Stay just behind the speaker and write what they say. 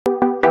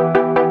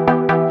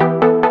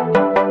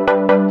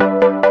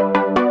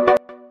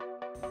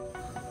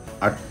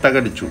അട്ട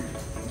കടിച്ചു.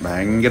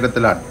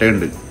 ഭയങ്കരത്തിൽ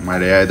അട്ടയുണ്ട്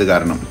മഴയായത്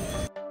കാരണം.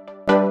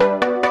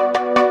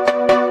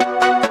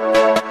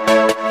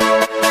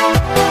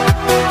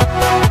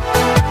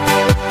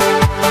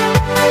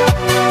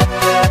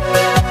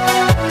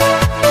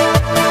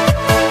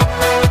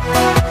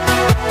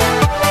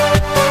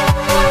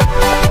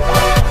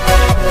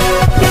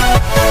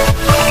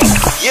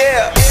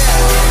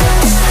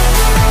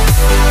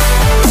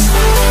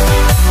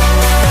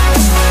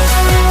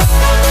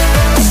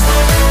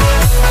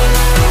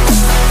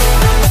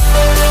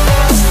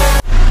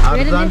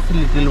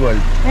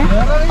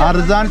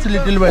 അർസാൻസ്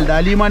ലിറ്റിൽ വേൾഡ്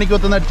അലി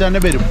മാണിക്കോത്ത് നടിച്ചാൽ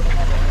വരും.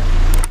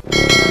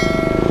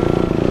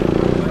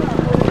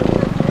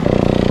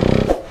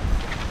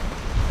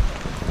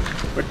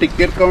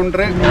 Ticket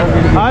counter.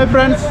 ഹായ്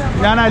ഫ്രണ്ട്സ്,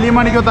 ഞാൻ അലി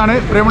മാണിക്കോത്താണ്.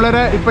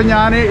 പ്രിയമുള്ളവരെ, ഇപ്പം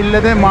ഞാൻ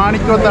ഉള്ളത്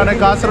മാണിക്കോത്താണ്,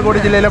 കാസർഗോഡ്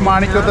ജില്ലയിലെ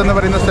മാണിക്കോത്ത് എന്ന്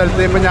പറയുന്ന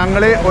സ്ഥലത്ത്. ഇപ്പം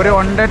ഞങ്ങൾ ഒരു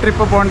 1 ഡേ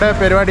ട്രിപ്പ് പോകേണ്ട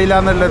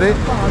പരിപാടിയില്ലാന്നുള്ളത്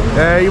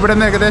ഇവിടെ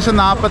നിന്ന് ഏകദേശം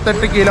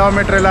 48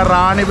 കിലോമീറ്ററുള്ള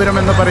റാണിപുരം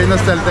എന്ന് പറയുന്ന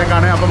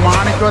സ്ഥലത്തേക്കാണ്. അപ്പം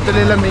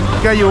മാണിക്കോത്തിലുള്ള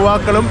മിക്ക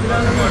യുവാക്കളും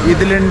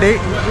ഇതിലുണ്ട്.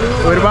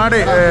 ഒരുപാട്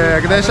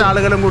ഏകദേശം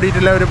ആളുകളും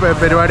കൂടിയിട്ടുള്ള ഒരു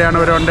പരിപാടിയാണ്.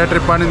 ഒരു 1 ഡേ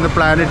ട്രിപ്പാണ് ഇന്ന്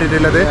പ്ലാൻ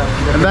ഇട്ടിട്ടുള്ളത്.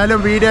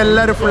 എന്തായാലും വീഡിയോ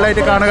എല്ലാവരും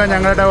ഫുള്ളായിട്ട് കാണുക.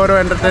 ഞങ്ങളുടെ ഓരോ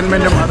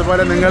എൻ്റർടൈൻമെൻറ്റും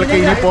അതുപോലെ നിങ്ങൾക്ക്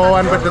ഇനി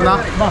പോകാൻ പറ്റുന്ന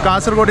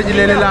കാസർഗോഡ്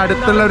ജില്ലയിലെ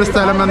അടുത്തുള്ള ഒരു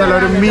സ്ഥലം എന്നുള്ള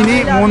ഒരു മിനി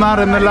മൂന്നാർ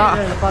എന്നുള്ള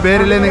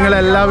പേരിൽ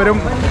നിങ്ങളെല്ലാവരും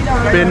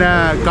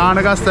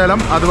കാണുക സ്ഥലം.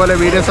 അതുപോലെ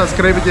വീഡിയോ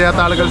സബ്സ്ക്രൈബ് ചെയ്യാത്ത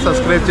ആളുകൾ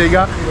സബ്സ്ക്രൈബ്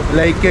ചെയ്യുക,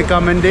 ലൈക്ക്,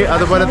 കമൻറ്റ്.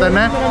 അതുപോലെ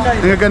തന്നെ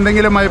നിങ്ങൾക്ക്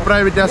എന്തെങ്കിലും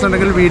അഭിപ്രായ വ്യത്യാസം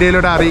ഉണ്ടെങ്കിൽ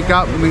വീഡിയോയിലൂടെ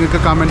അറിയിക്കാം,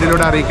 നിങ്ങൾക്ക്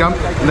കമൻറ്റിലൂടെ അറിയിക്കാം.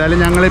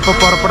 എന്തായാലും ഞങ്ങളിപ്പോൾ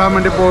പുറപ്പെടാൻ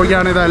വേണ്ടി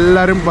പോവുകയാണ്.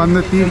 ഇതെല്ലാവരും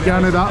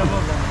വന്നെത്തിയിരിക്കുകയാണ്. ഇതാ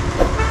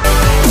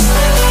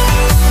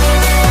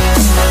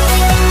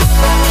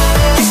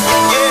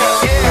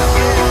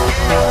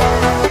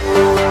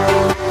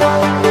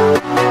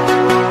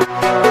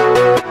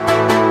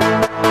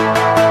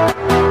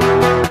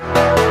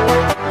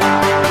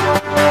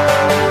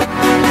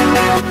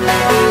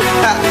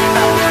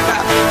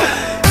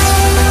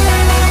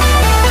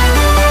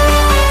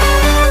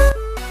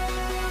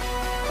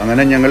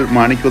അങ്ങനെ ഞങ്ങൾ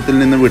മാണിക്കോത്തിൽ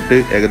നിന്ന് വിട്ട്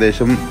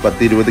ഏകദേശം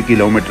 10-20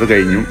 കിലോമീറ്റർ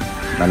കഴിഞ്ഞു.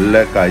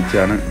 നല്ല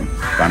കാഴ്ചയാണ്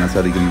കാണാൻ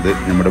സാധിക്കുന്നത്.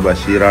 നമ്മുടെ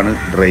ബഷീറാണ്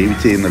ഡ്രൈവ്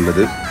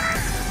ചെയ്യുന്നുള്ളത്.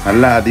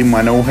 നല്ല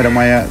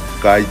അതിമനോഹരമായ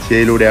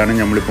കാഴ്ചയിലൂടെയാണ്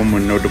നമ്മളിപ്പം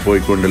മുന്നോട്ട്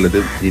പോയിക്കൊണ്ടുള്ളത്.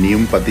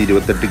 ഇനിയും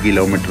 10-28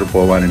 കിലോമീറ്റർ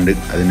പോകാനുണ്ട്.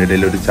 അതിൻ്റെ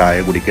ഇടയിൽ ഒരു ചായ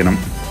കുടിക്കണം.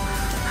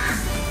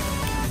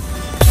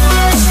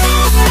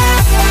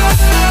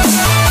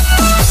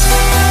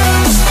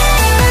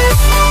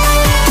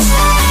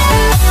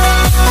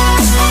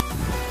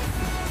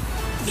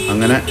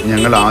 അങ്ങനെ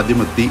ഞങ്ങൾ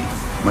ആദ്യമെത്തി.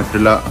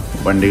 മറ്റുള്ള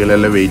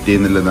വണ്ടികളെല്ലാം വെയിറ്റ്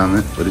ചെയ്യുന്നുള്ളതാണ്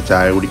ഒരു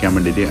ചായ കുടിക്കാൻ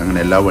വേണ്ടിയിട്ട്. അങ്ങനെ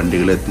എല്ലാ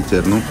വണ്ടികളും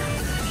എത്തിച്ചേർന്നു.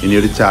 ഇനി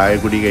ഒരു ചായ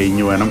കുടി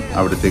കഴിഞ്ഞ് വേണം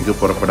അവിടത്തേക്ക്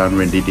പുറപ്പെടാൻ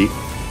വേണ്ടിയിട്ട്.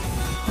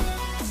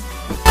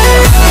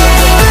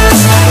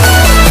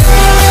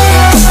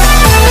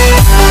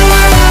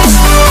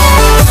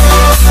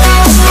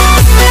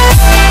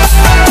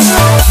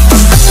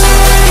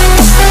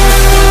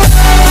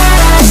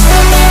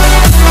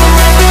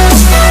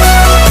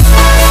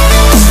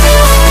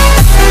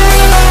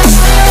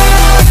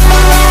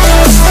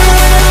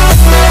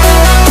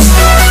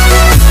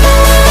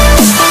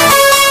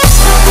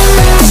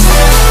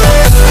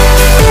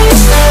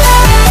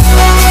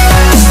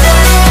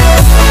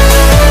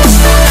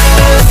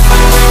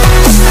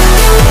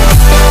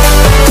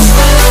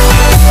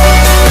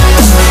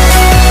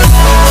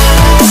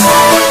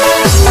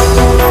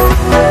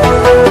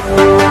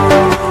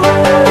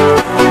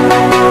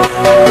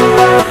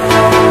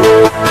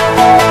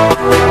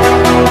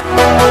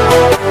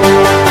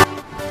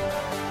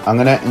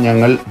 അങ്ങനെ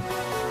ഞങ്ങൾ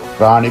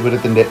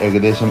റാണിപുരത്തിൻ്റെ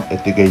ഏകദേശം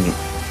എത്തിക്കഴിഞ്ഞു.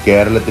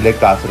 കേരളത്തിലെ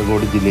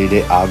കാസർഗോഡ് ജില്ലയിലെ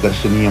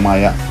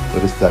ആകർഷണീയമായ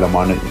ഒരു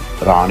സ്ഥലമാണ്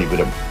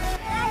റാണിപുരം.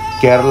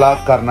 കേരള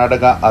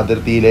കർണാടക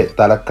അതിർത്തിയിലെ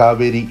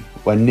തലക്കാവേരി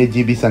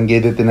വന്യജീവി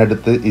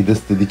സങ്കേതത്തിനടുത്ത് ഇത്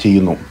സ്ഥിതി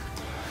ചെയ്യുന്നു.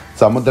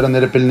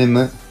 സമുദ്രനിരപ്പിൽ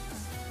നിന്ന്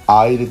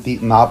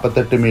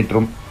 1048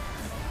 മീറ്ററും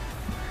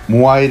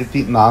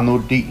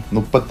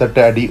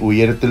 3438 അടി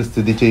ഉയരത്തിൽ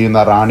സ്ഥിതി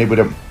ചെയ്യുന്ന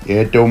റാണിപുരം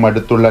ഏറ്റവും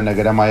അടുത്തുള്ള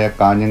നഗരമായ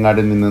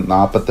കാഞ്ഞങ്ങാടിൽ നിന്ന്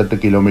 48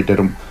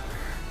 കിലോമീറ്ററും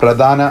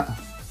പ്രധാന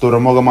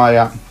തുറമുഖമായ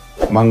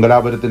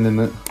മംഗലാപുരത്തിൽ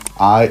നിന്ന്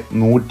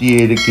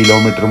 107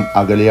 കിലോമീറ്ററും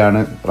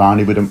അകലെയാണ്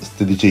റാണിപുരം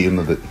സ്ഥിതി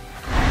ചെയ്യുന്നത്.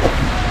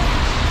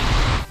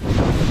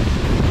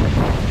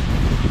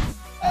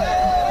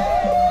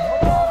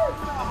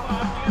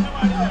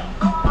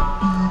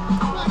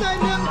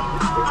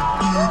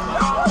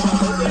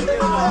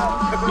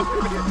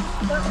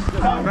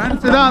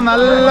 ഇതാ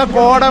നല്ല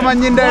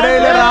കോടമഞ്ഞിന്റെ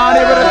ഇടയിൽ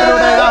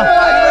റാണിപുരത്തിലൂടെ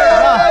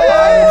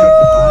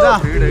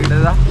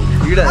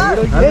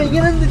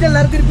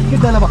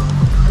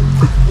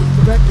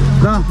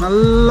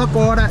നല്ല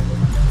കോട.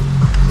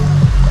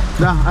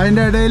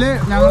 അതിന്റെ ഇടയിൽ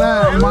ഞങ്ങളെ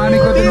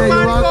മാണിക്കത്തിന്റെ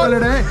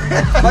യുവാക്കളുടെ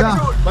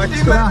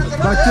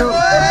ബച്ചു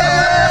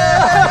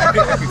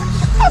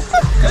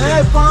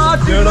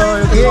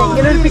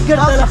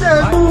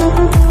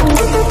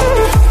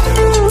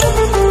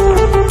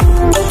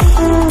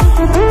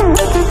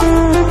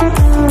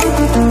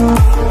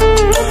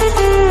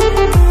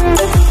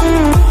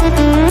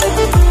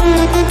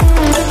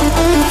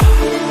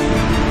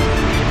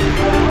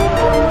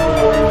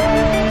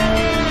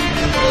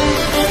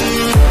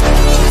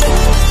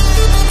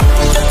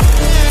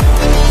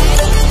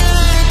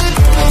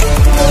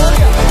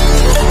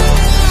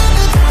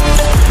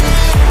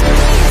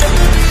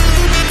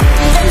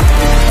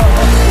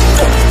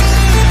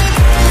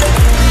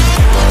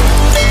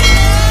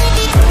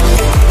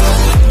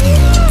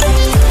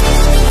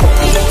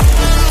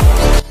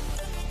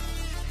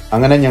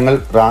അങ്ങനെ ഞങ്ങൾ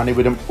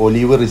റാണിപുരം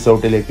ഒലീവ്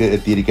റിസോർട്ടിലേക്ക്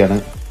എത്തിയിരിക്കുകയാണ്.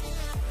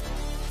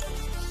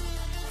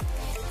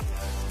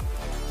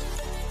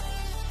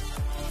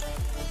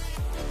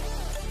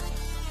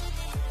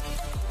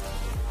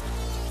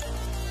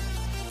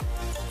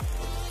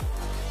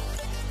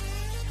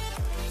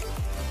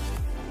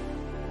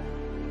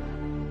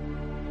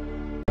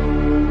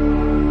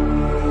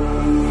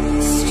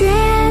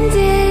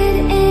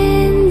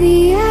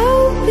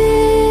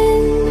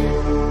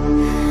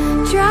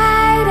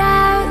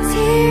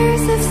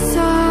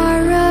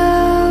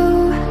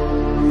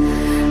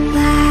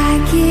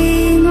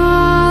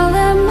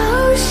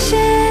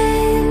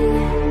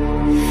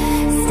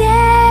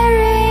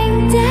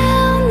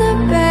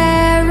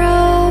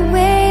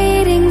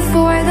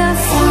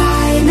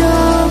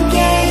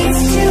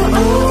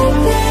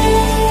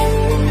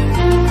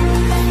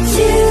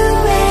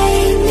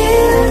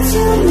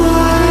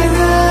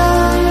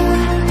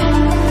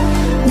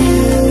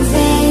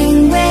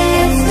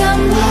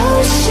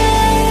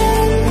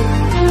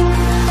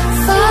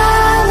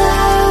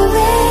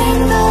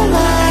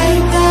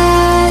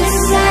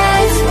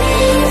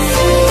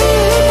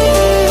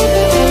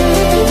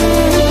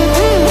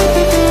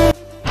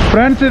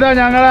 ഫ്രണ്ട്സ്, ഇതാ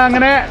ഞങ്ങൾ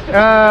അങ്ങനെ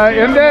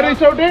എന്റെ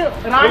റിസോർട്ട്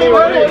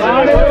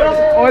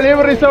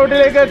ഒലീവ്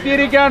റിസോർട്ടിലേക്ക്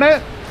എത്തിയിരിക്കുകയാണ്.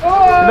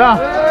 ഇതാ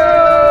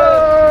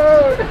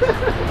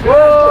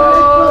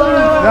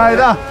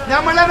ഇതാ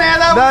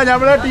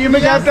നമ്മളെ ടീം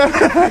ക്യാപ്റ്റൻ.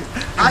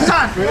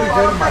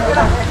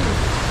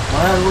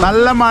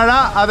 നല്ല മഴ,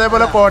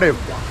 അതേപോലെ കോടയും.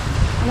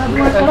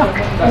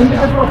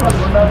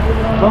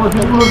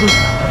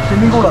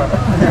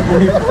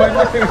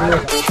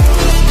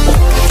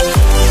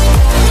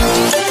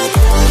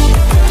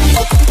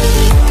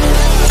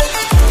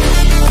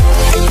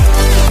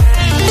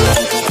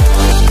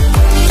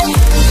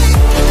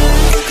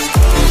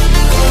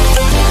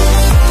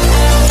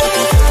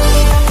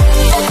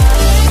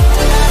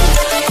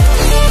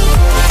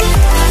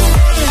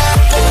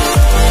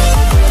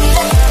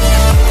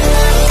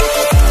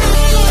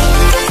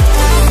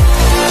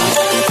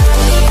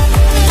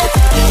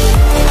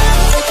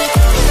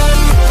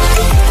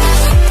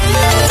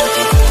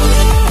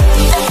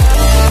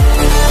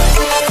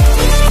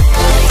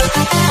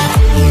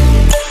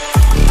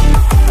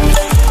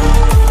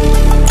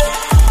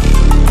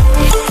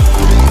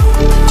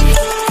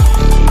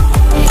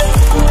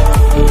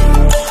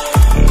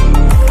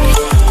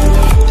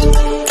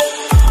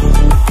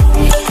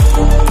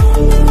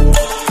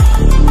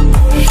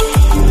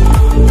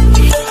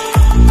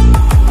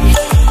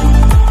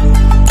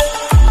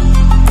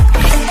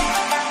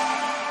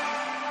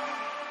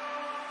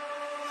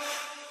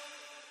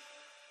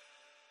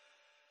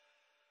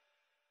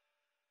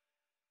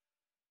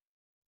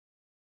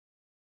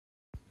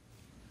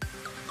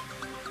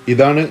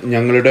 ഇതാണ്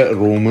ഞങ്ങളുടെ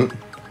റൂം.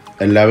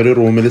 എല്ലാവരും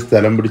റൂമിൽ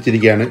സ്ഥലം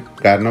പിടിച്ചിരിക്കുകയാണ്.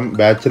 കാരണം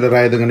ബാച്ചിലർ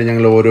ആയതുകൊണ്ട്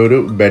ഞങ്ങൾ ഓരോരോ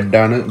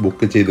ബെഡാണ്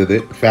ബുക്ക് ചെയ്തത്.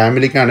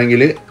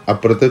 ഫാമിലിക്കാണെങ്കിൽ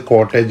അപ്പുറത്ത്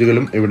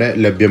കോട്ടേജുകളും ഇവിടെ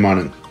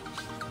ലഭ്യമാണ്.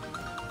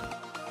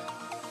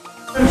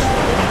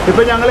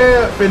 ഇപ്പം ഞങ്ങൾ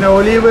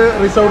ഒലീവ്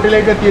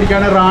റിസോർട്ടിലേക്ക്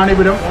എത്തിയിരിക്കുകയാണ്,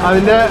 റാണിപുരം.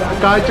 അതിൻ്റെ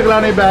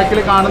കാഴ്ചകളാണ് ഈ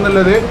ബാക്കിൽ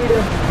കാണുന്നുള്ളത്.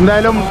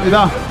 എന്തായാലും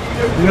ഇതാ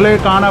നിങ്ങൾ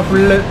കാണാം,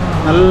 ഫുള്ള്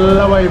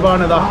നല്ല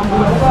വൈബാണ്. ഇതാ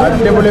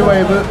അടിപൊളി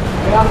വൈബ്.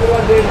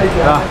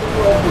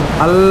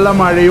 നല്ല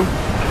മഴയും.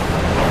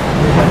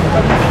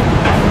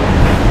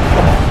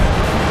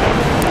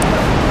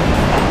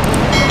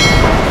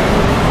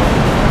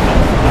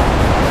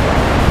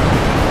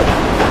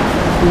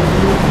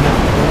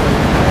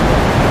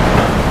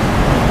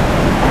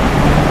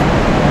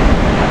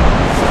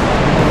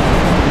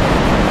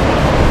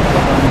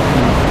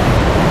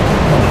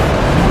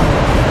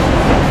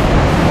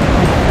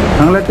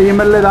 ഞങ്ങളുടെ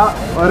ടീമെല്ലാം ഇതാ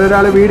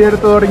ഓരോരാൾ വീഡിയോ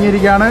എടുത്ത്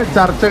തുടങ്ങിയിരിക്കുകയാണ്,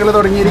 ചർച്ചകൾ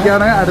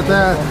തുടങ്ങിയിരിക്കുകയാണ് അടുത്ത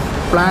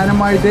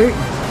പ്ലാനുമായിട്ട്.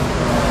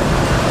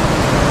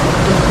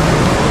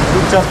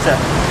 ചർച്ച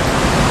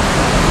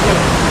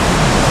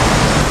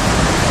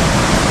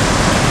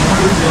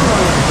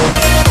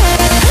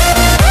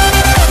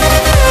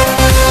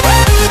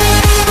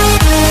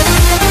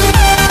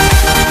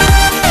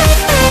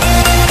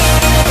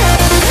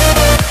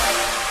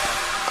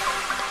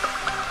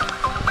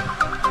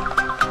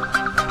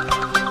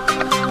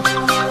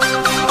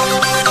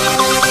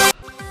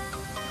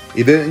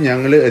ഇത്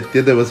ഞങ്ങൾ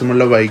എത്തിയ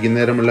ദിവസമുള്ള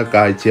വൈകുന്നേരമുള്ള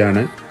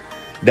കാഴ്ചയാണ്.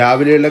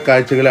 രാവിലെയുള്ള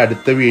കാഴ്ചകൾ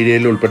അടുത്ത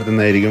വീഡിയോയിൽ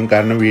ഉൾപ്പെടുത്തുന്നതായിരിക്കും.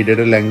 കാരണം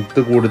വീഡിയോയുടെ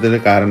ലെങ്ത്ത് കൂടുതൽ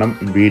കാരണം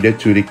വീഡിയോ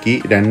ചുരുക്കി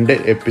 2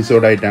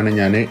 എപ്പിസോഡായിട്ടാണ്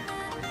ഞാൻ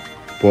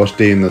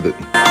പോസ്റ്റ് ചെയ്യുന്നത്.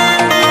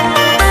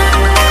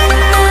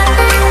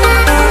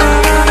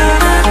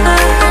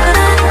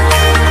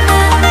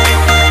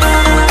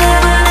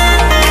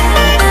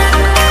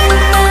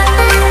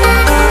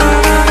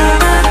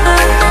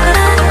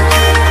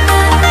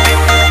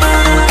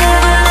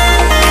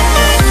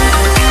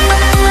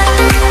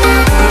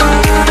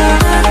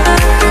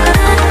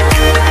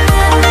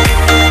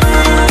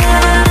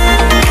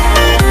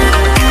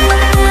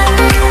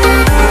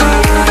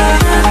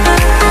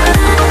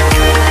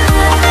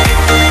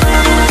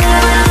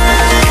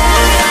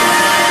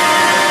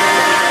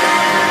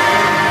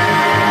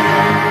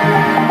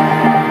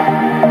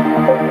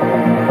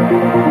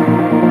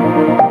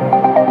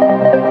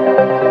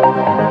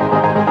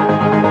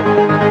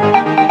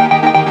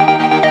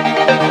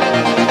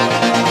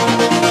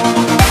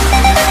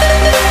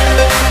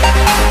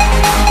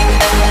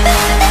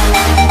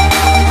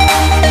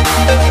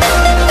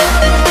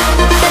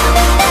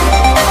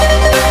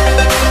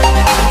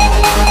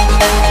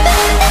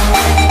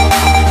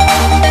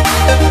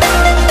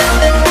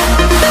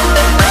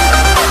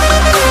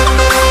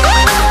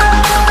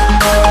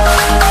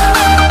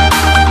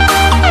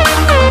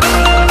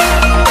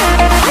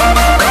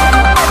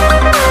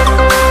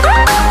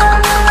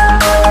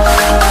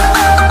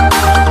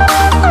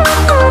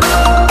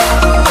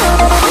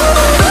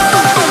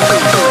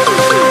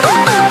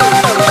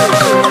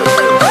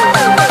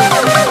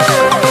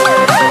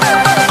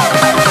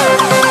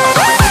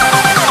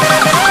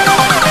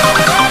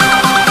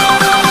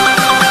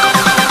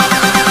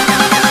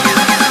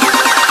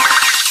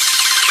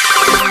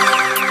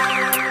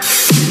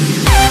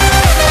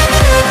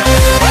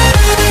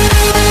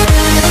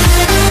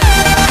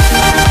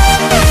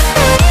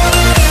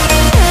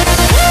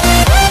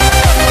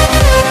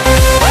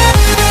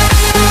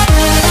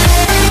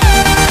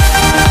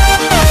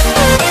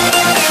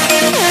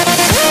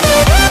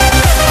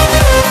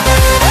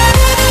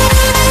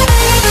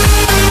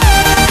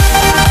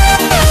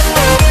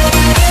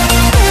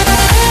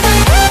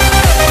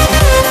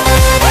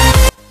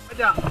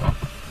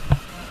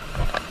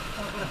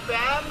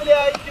 ഫാമിലി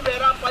ആയിട്ട്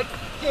വരാൻ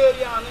പറ്റിയ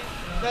ഏരിയയാണ്.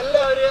 നല്ല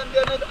ഒരു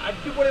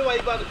അടിപൊളി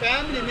വൈബാണ്.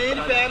 ഫാമിലി മെയിൻ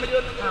ഫാമിലി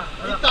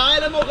ഈ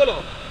താഴെ നോക്കലോ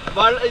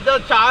ഇത്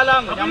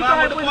ചാലാങ്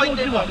നമ്മളങ്ങോട്ട്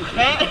പോയിട്ട്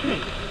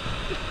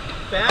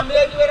ഫാമിലി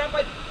ആയിട്ട് വരാൻ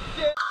പറ്റിയ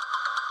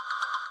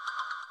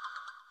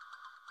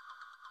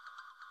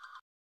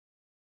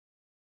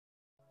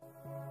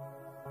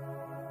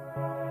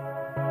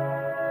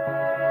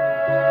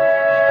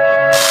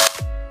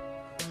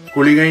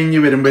കുളി കഴിഞ്ഞ്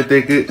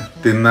വരുമ്പോഴത്തേക്ക്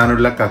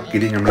തിന്നാനുള്ള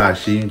കക്കിരി നമ്മൾ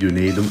അഷിയും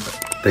ജുനൈദും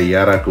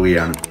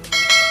തയ്യാറാക്കുകയാണ്.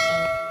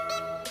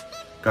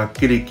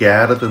 കക്കിരി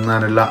ക്യാര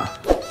തിന്നാനുള്ള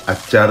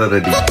അച്ചാറ്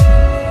റെഡി.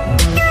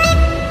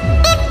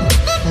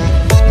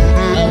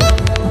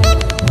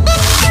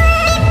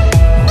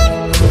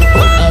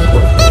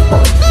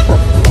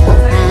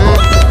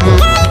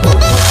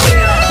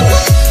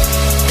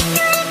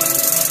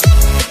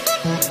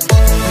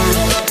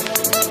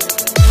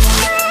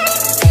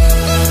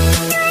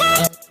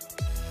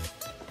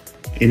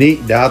 ഇനി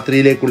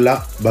രാത്രിയിലേക്കുള്ള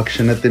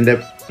ഭക്ഷണത്തിൻ്റെ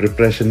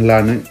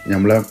പ്രിപ്പറേഷനിലാണ്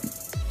നമ്മളെ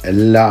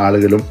എല്ലാ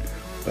ആളുകളും.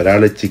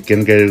 ഒരാൾ ചിക്കൻ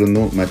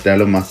കഴുകുന്നു, മറ്റാൾ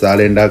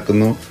മസാല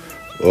ഉണ്ടാക്കുന്നു,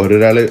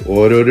 ഓരോരാൾ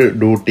ഓരോരോ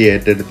ഡ്യൂട്ടി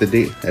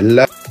ഏറ്റെടുത്തിട്ട്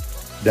എല്ലാ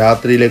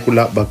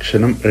രാത്രിയിലേക്കുള്ള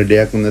ഭക്ഷണം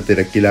റെഡിയാക്കുന്ന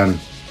തിരക്കിലാണ്.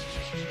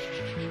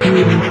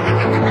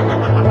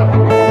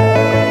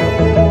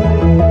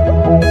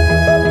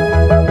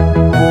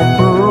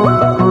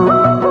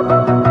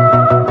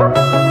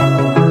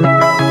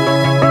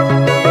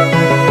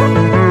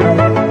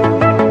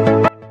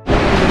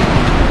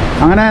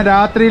 അങ്ങനെ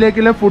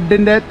രാത്രിയിലേക്കുള്ള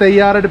ഫുഡിൻ്റെ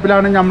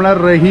തയ്യാറെടുപ്പിലാണ് നമ്മളെ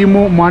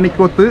റഹീമു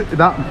മാണിക്കോത്ത്.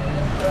 ഇതാ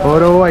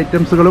ഓരോ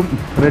ഐറ്റംസുകളും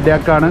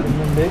റെഡിയാക്കാണ്.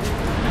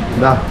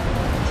 ഇതാ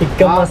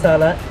ചിക്കൻ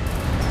മസാല,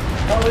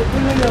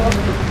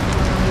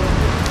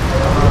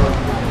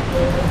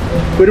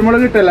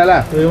 കുരുമുളക് ഇട്ടല്ല അല്ലേ?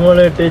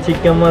 കുരുമുളക് ഇട്ട്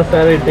ചിക്കൻ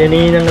മസാല ഇട്ട്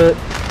ഇനി ഞങ്ങൾ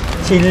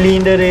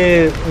ചില്ലിൻ്റെ ഒരു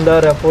എന്താ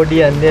പറയുക പൊടി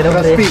എന്തേലും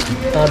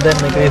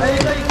അതന്നെ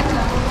ക്രിസ്പി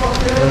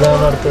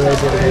അതാണ്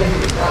അടുത്തതായിട്ട്.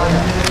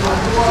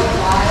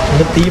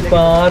 തീ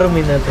പാറും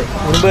ഇന്നത്തെ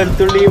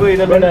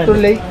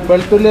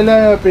വെളുത്തുള്ളിയില്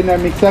പിന്നെ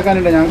മിക്സ്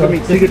ആക്കാനുണ്ട്. ഞങ്ങൾക്ക്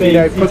മിക്സി കിട്ടിയില്ല,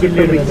 ഇപ്പൊ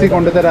കിട്ടും. മിക്സി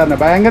കൊണ്ടുതരാറുണ്ട്.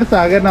 ഭയങ്കര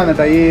സഹകരണമാണ്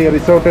കേട്ടോ ഈ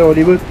റിസോർട്ട്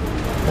ഒലിവ്.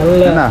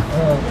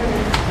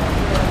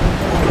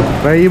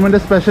 റഹീമിന്റെ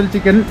സ്പെഷ്യൽ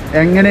ചിക്കൻ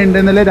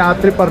എങ്ങനെയുണ്ടെന്നല്ലേ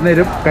രാത്രി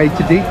പറഞ്ഞുതരും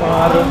കഴിച്ചിട്ട്.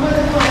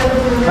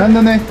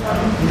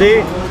 അതെന്തേ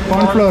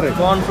കോൺഫ്ലവർ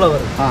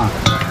ആ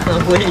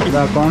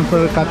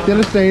കോൺഫ്ലവർ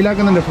കത്തിയുടെ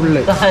സ്റ്റൈലാക്കുന്നുണ്ട്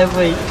ഫുള്ള്.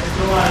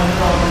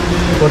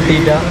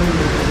 പൊട്ടിയിട്ട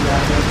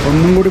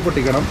ഒന്നും കൂടി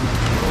പൊട്ടിക്കണം.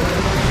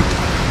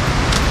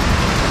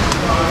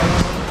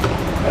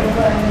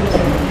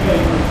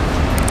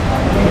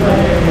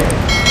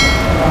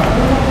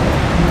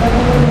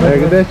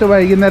 ഏകദേശം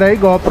വൈകുന്നേരമായി.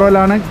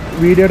 ഗോപ്രോയിലാണ്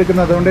വീഡിയോ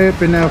എടുക്കുന്നത്, അതുകൊണ്ട്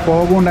പിന്നെ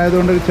ഫോഗും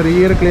ഉണ്ടായതുകൊണ്ട്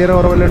ചെറിയൊരു ക്ലിയർ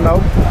കുറവെല്ലാം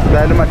ഉണ്ടാവും.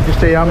 എന്തായാലും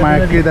അഡ്ജസ്റ്റ് ചെയ്യാം.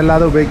 മഴയ്ക്ക്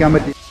ഇതല്ലാതെ ഉപയോഗിക്കാൻ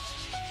പറ്റി.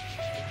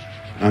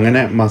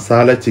 അങ്ങനെ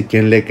മസാല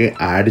ചിക്കനിലേക്ക്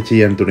ആഡ്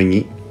ചെയ്യാൻ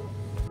തുടങ്ങി.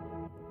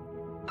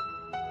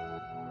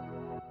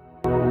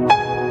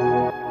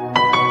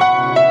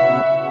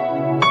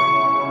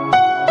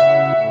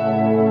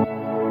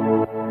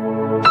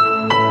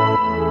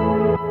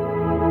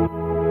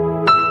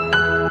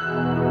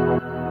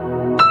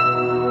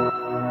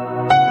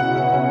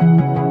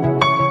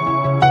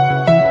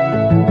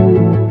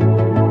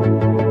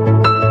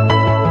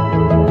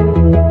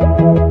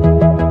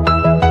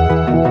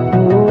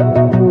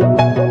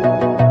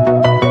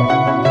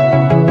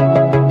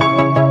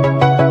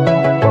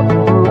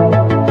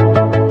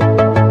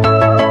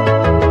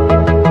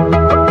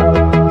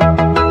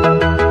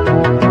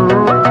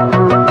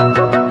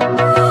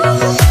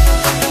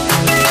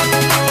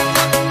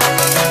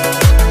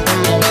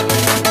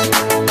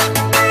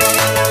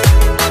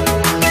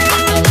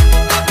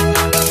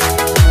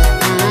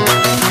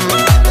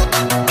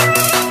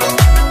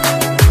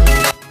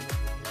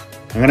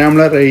 അങ്ങനെ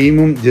നമ്മളെ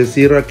റഹീമും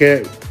ജസീറൊക്കെ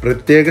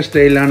പ്രത്യേക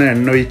സ്റ്റൈലിലാണ്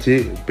എണ്ണ ഒഴിച്ച്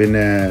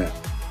പിന്നെ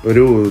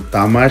ഒരു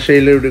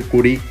തമാശയിലൂടെ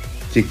കൂടി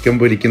ചിക്കൻ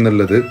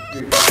പൊരിക്കുന്നുള്ളത്.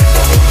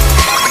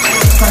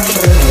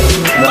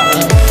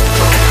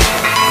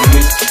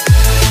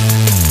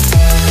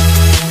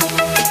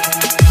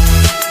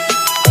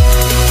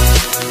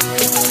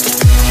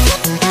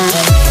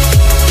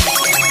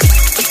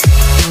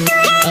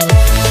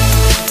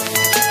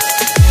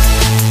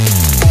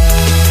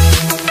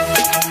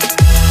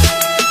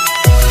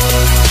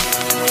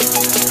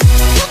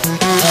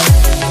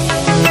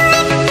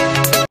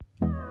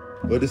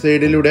 ഒരു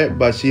സൈഡിലൂടെ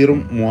ബഷീറും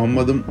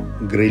മുഹമ്മദും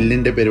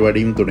ഗ്രില്ലിൻ്റെ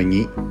പരിപാടിയും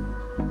തുടങ്ങി.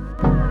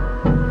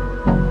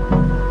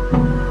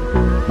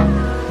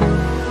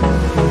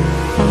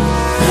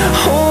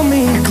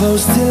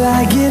 Close till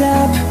I get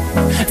up,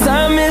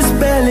 time is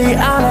barely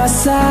on our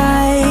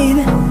side.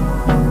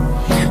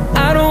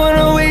 I don't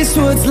wanna waste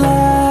what's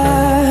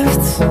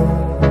left.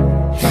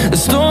 The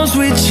storms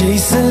we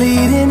chase are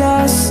leading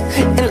us,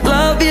 and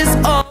love is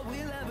all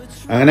we'll ever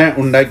try. അങ്ങനെ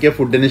ഉണ്ടാക്കിയ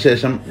ഫുഡിന്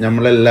ശേഷം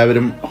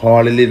നമ്മളെല്ലാവരും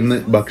ഹാളിലിരുന്ന്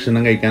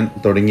ഭക്ഷണം കഴിക്കാൻ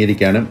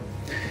തുടങ്ങിയിരിക്കുകയാണ്.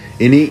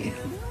 ഇനി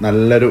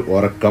നല്ലൊരു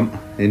ഉറക്കം.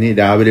 ഇനി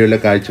രാവിലെയുള്ള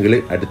കാഴ്ചകൾ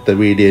അടുത്ത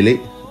വീഡിയോയിൽ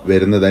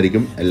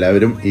വരുന്നതായിരിക്കും.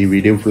 എല്ലാവരും ഈ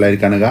വീഡിയോ ഫുള്ളായി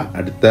കാണുക.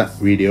 അടുത്ത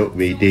വീഡിയോ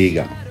വെയിറ്റ്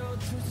ചെയ്യുക.